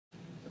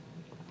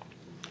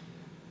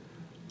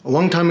A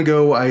long time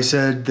ago, I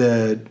said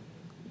that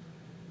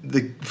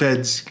the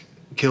feds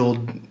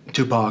killed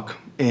Tupac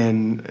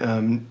and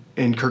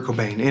Kurt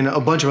Cobain and a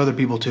bunch of other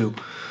people too.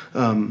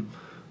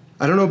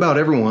 I don't know about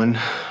everyone,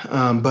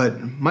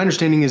 but my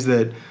understanding is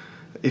that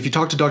if you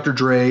talk to Dr.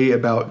 Dre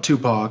about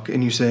Tupac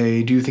and you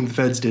say, "Do you think the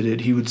feds did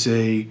it?" he would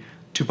say,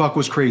 "Tupac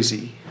was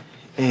crazy."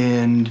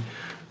 And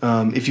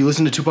if you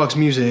listen to Tupac's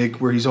music,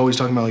 where he's always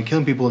talking about like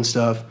killing people and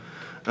stuff,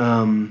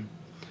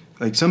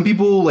 like some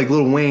people, like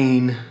Lil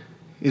Wayne,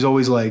 is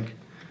always like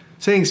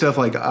saying stuff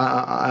like,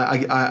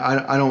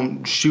 I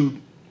don't shoot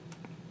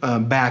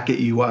back at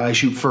you, I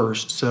shoot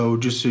first. So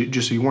just so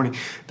you're warning.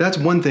 That's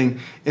one thing.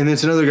 And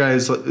it's another guy.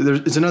 It's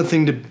another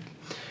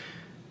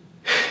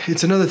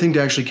thing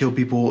to actually kill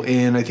people.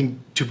 And I think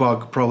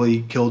Tupac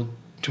probably killed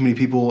too many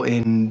people.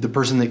 And the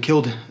person that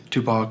killed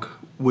Tupac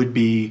would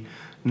be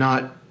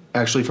not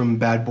actually from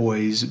Bad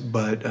Boys,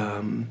 but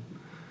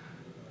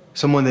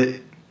someone that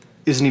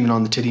isn't even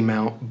on the titty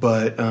mount,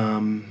 but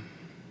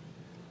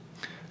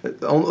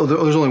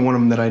there's only one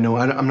of them that I know.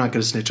 I'm not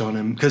going to snitch on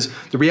him, because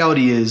the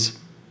reality is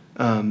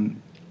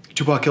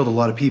Tupac killed a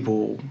lot of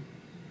people,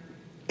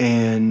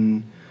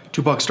 and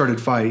Tupac started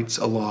fights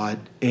a lot,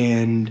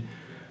 and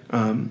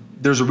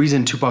there's a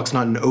reason Tupac's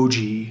not an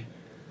OG.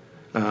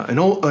 An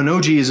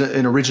OG is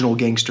an original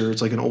gangster.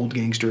 It's like an old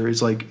gangster.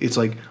 It's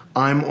like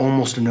I'm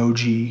almost an OG.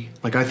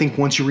 Like, I think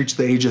once you reach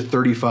the age of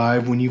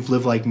 35, when you've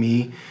lived like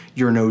me,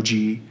 you're an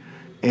OG,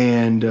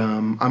 and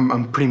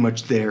I'm pretty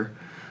much there.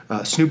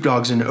 Snoop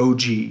Dogg's an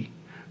OG,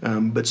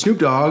 but Snoop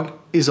Dogg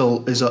is a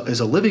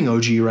living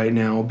OG right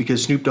now,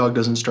 because Snoop Dogg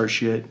doesn't start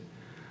shit.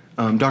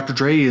 Dr.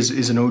 Dre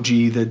is an OG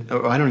that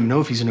I don't even know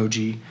if he's an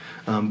OG,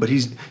 but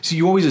he's. So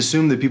you always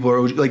assume that people are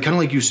OG, like kind of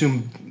like you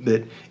assume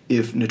that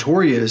if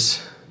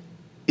Notorious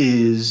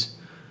is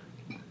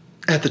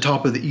at the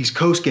top of the East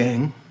Coast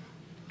gang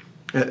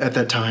at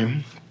that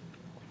time,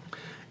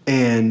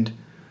 and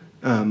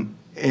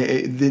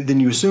then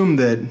you assume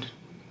that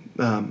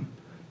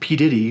P.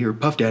 Diddy or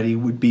Puff Daddy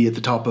would be at the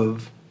top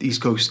of the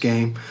East Coast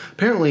gang.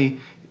 Apparently,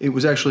 it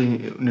was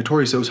actually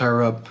Notorious that was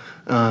higher up,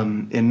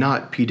 and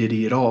not P.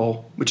 Diddy at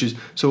all. Which is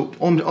so.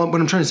 What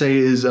I'm trying to say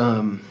is,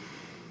 I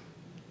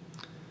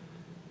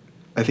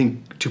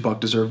think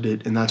Tupac deserved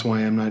it, and that's why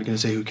I'm not going to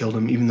say who killed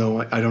him, even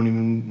though I don't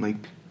even like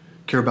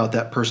care about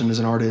that person as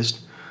an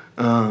artist.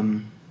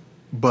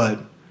 But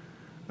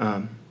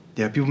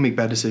yeah, people make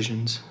bad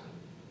decisions.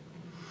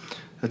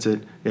 That's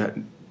it. Yeah.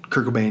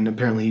 Kurt Cobain,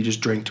 apparently he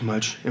just drank too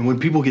much, and when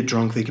people get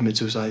drunk, they commit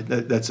suicide.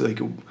 That's like,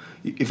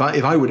 if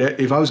I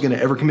was gonna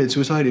ever commit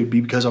suicide, it would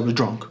be because I was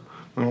drunk.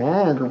 I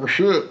don't give a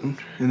shit, and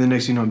then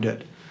next thing you know, I'm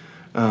dead.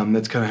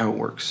 That's kind of how it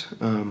works.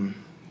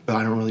 But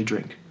I don't really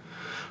drink.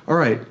 All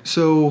right,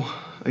 so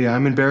yeah,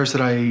 I'm embarrassed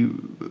that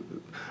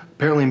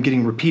apparently I'm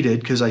getting repeated,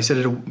 because I said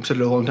it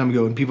a long time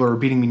ago, and people are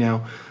repeating me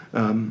now.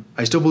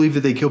 I still believe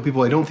that they kill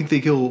people. I don't think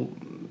they kill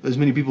as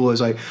many people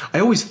as I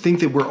always think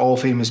that we're all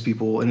famous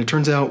people, and it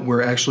turns out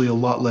we're actually a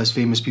lot less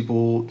famous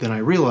people than I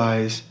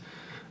realize.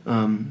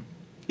 Even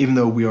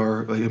though we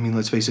are, like, I mean,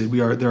 let's face it, we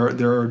are.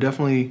 There are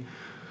definitely,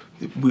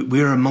 we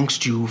are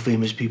amongst you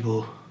famous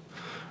people.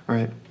 All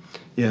right,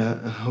 yeah.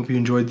 I hope you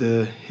enjoyed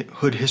the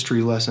hood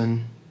history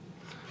lesson.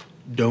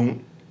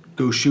 Don't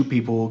go shoot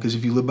people, because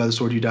if you live by the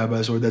sword, you die by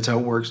the sword. That's how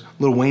it works.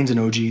 Lil Wayne's an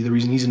OG. The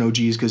reason he's an OG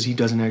is because he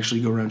doesn't actually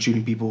go around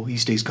shooting people. He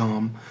stays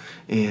calm,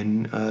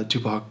 and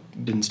Tupac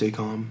didn't stay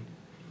calm.